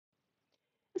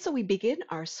So we begin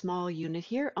our small unit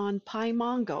here on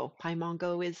Pymongo.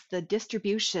 Pymongo is the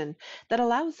distribution that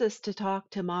allows us to talk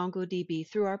to MongoDB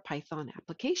through our Python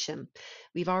application.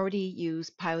 We've already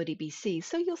used PyODBC,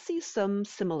 so you'll see some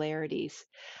similarities.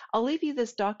 I'll leave you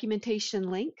this documentation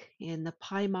link in the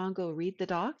Pymongo Read the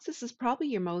Docs. This is probably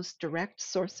your most direct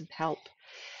source of help.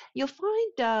 You'll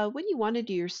find when you want to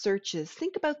do your searches,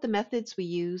 think about the methods we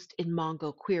used in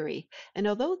Mongo query. And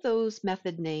although those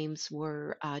method names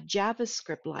were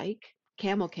JavaScript-like,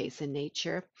 camel case in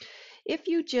nature, if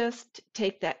you just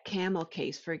take that camel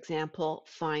case, for example,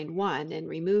 find one and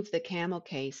remove the camel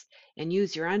case and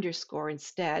use your underscore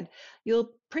instead,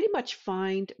 you'll pretty much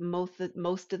find most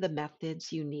of the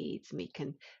methods you need. We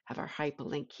can have our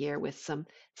hyperlink here with some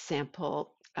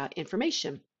sample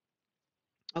information.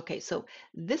 Okay, so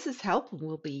this is help, and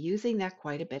we'll be using that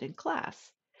quite a bit in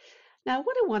class. Now,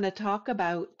 what I want to talk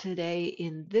about today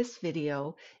in this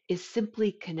video is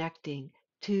simply connecting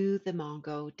to the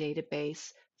Mongo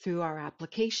database through our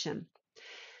application.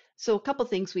 So a couple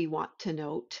things we want to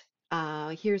note.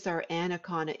 Here's our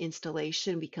Anaconda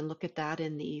installation. We can look at that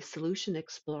in the Solution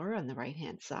Explorer on the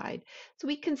right-hand side. So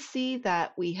we can see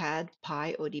that we had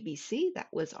PyODBC that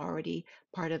was already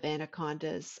part of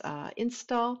Anaconda's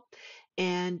install.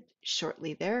 And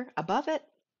shortly there, above it,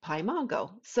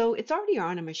 Pymongo. So it's already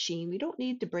on a machine. We don't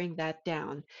need to bring that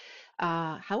down.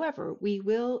 However, we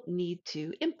will need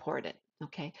to import it.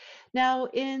 Okay. Now,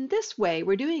 in this way,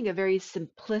 we're doing a very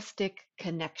simplistic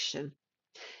connection.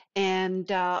 And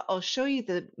I'll show you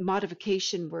the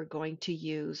modification we're going to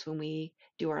use when we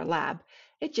do our lab.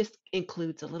 It just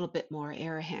includes a little bit more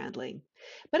error handling.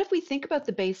 But if we think about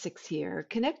the basics here,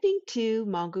 connecting to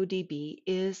MongoDB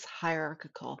is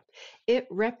hierarchical. It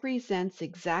represents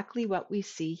exactly what we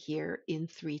see here in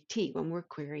 3T when we're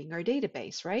querying our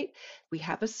database, right? We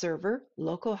have a server,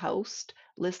 localhost,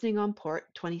 listening on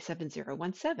port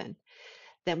 27017.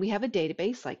 Then we have a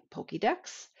database like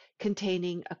Pokédex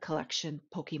containing a collection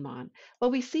Pokemon. Well,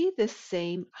 we see this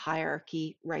same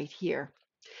hierarchy right here.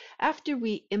 After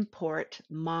we import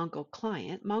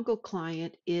MongoClient,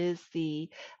 MongoClient is the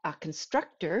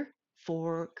constructor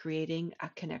for creating a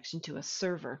connection to a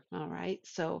server. All right,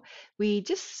 so we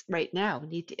just right now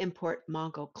need to import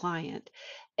MongoClient.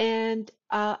 And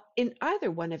in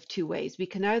either one of two ways, we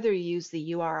can either use the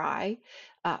URI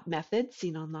method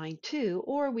seen on line 2,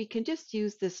 or we can just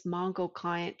use this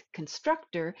MongoClient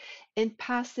constructor and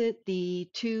pass it the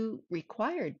two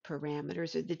required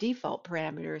parameters or the default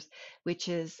parameters, which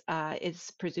is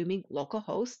presuming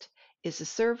localhost is a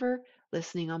server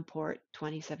listening on port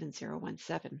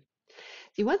 27017.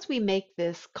 See, once we make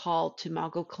this call to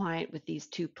MongoClient with these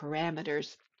two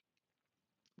parameters,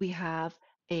 we have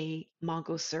a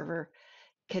Mongo server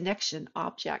connection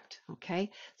object,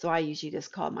 okay? So I usually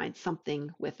just call mine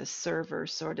something with a server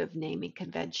sort of naming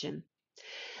convention.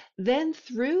 Then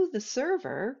through the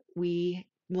server, we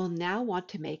will now want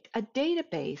to make a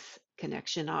database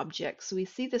connection object. So we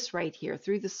see this right here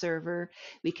through the server.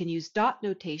 We can use dot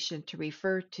notation to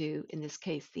refer to, in this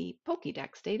case, the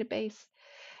Pokédex database.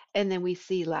 And then we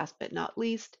see, last but not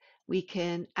least, we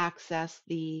can access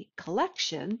the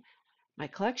collection, my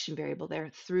collection variable there,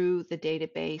 through the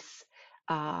database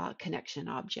connection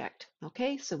object.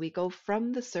 Okay, so we go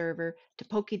from the server to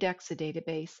Pokédex, the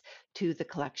database, to the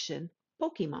collection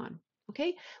Pokemon.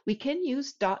 Okay, we can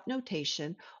use dot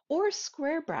notation or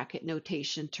square bracket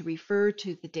notation to refer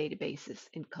to the databases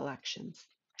and collections.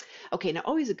 Okay, now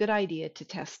always a good idea to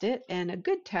test it, and a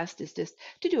good test is just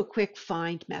to do a quick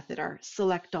find method, our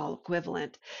select all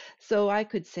equivalent. So I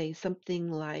could say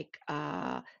something like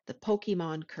the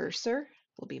Pokemon cursor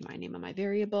will be my name of my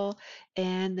variable,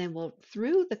 and then we'll,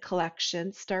 through the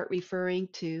collection, start referring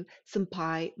to some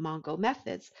Pymongo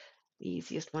methods. The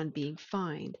easiest one being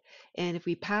find. And if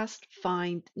we pass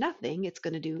find nothing, it's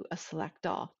going to do a select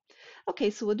all. Okay,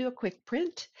 so we'll do a quick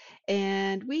print,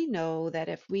 and we know that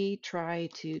if we try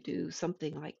to do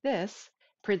something like this,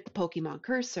 print the Pokemon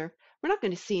cursor, we're not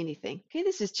going to see anything. Okay,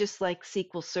 this is just like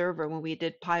SQL Server when we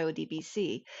did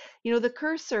PyODBC. You know, the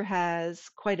cursor has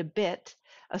quite a bit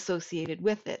associated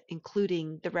with it,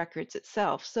 including the records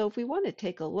itself. So if we want to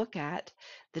take a look at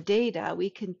the data, we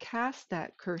can cast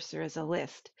that cursor as a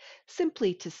list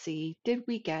simply to see, did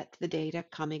we get the data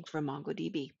coming from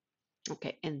MongoDB?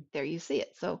 Okay, and there you see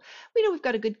it. So we know we've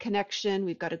got a good connection,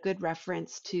 we've got a good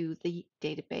reference to the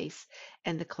database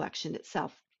and the collection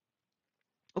itself.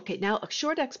 Okay, now a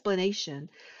short explanation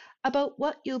about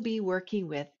what you'll be working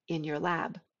with in your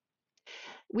lab.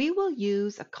 We will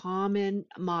use a common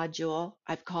module,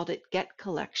 I've called it Get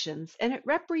Collections, and it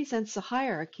represents a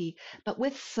hierarchy, but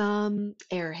with some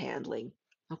error handling.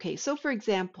 Okay, so for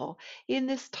example, in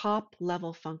this top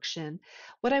level function,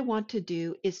 what I want to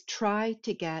do is try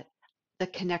to get the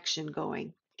connection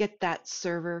going, get that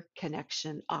server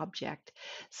connection object.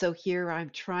 So here I'm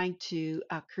trying to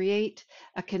create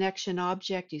a connection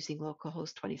object using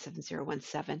localhost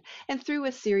 27017. And through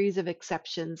a series of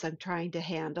exceptions, I'm trying to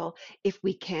handle if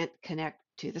we can't connect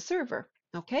to the server.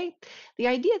 Okay, the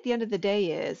idea at the end of the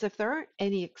day is if there aren't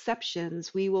any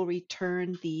exceptions, we will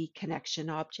return the connection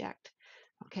object.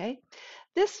 Okay,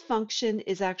 this function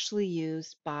is actually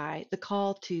used by the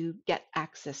call to get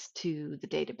access to the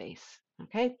database.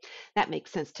 Okay, that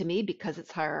makes sense to me because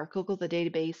it's hierarchical. The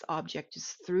database object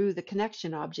is through the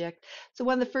connection object. So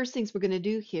one of the first things we're going to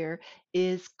do here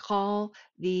is call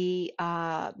the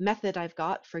method I've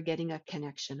got for getting a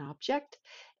connection object,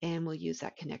 and we'll use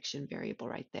that connection variable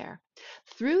right there.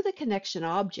 Through the connection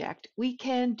object, we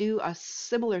can do a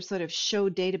similar sort of show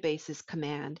databases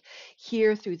command.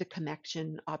 Here through the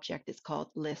connection object is called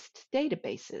list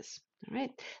databases. All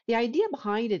right. The idea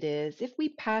behind it is if we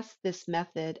pass this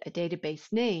method a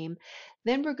database name,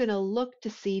 then we're going to look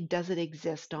to see does it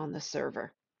exist on the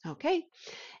server. Okay.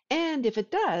 And if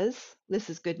it does, this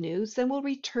is good news, then we'll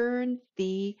return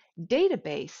the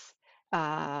database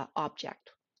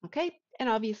object. Okay. And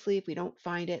obviously, if we don't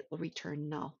find it, we'll return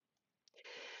null.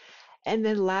 And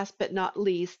then last but not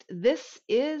least, this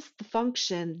is the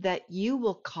function that you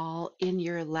will call in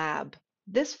your lab.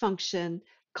 This function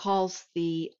calls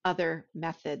the other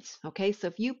methods. Okay, so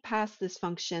if you pass this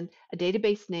function a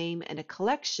database name and a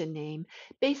collection name,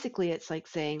 basically it's like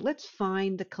saying, let's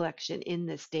find the collection in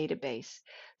this database.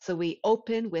 So we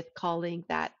open with calling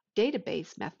that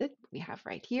database method we have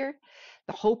right here.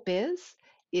 The hope is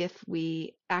if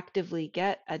we actively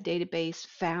get a database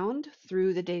found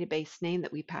through the database name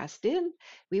that we passed in,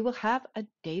 we will have a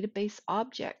database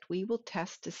object. We will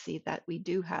test to see that we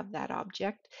do have that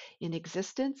object in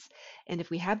existence. And if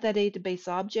we have that database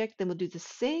object, then we'll do the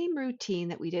same routine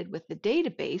that we did with the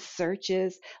database search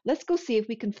is, let's go see if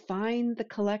we can find the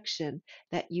collection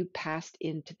that you passed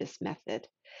into this method.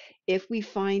 If we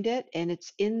find it and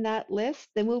it's in that list,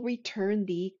 then we'll return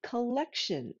the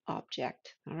collection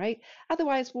object. All right.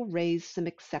 Otherwise, we'll raise some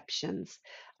exceptions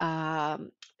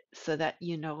so that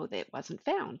you know that it wasn't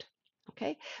found.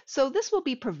 Okay, so this will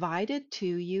be provided to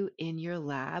you in your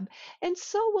lab, and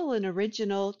so will an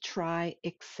original try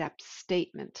except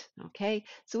statement. Okay,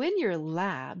 so in your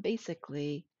lab,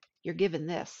 basically, you're given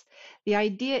this. The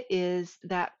idea is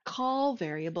that call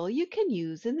variable you can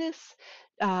use in this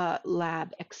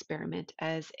lab experiment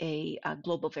as a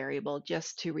global variable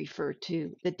just to refer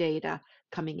to the data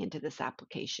coming into this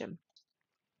application.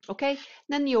 Okay,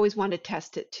 then you always want to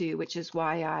test it too, which is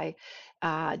why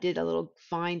I did a little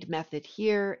find method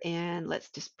here, and let's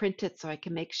just print it so I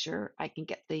can make sure I can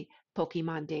get the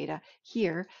Pokemon data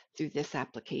here through this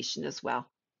application as well.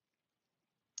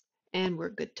 And we're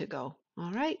good to go.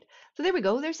 All right, so there we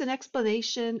go. There's an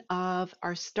explanation of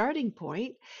our starting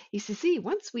point. You see,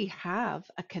 once we have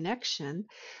a connection,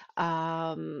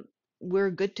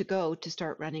 we're good to go to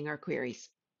start running our queries.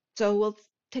 So we'll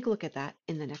take a look at that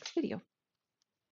in the next video.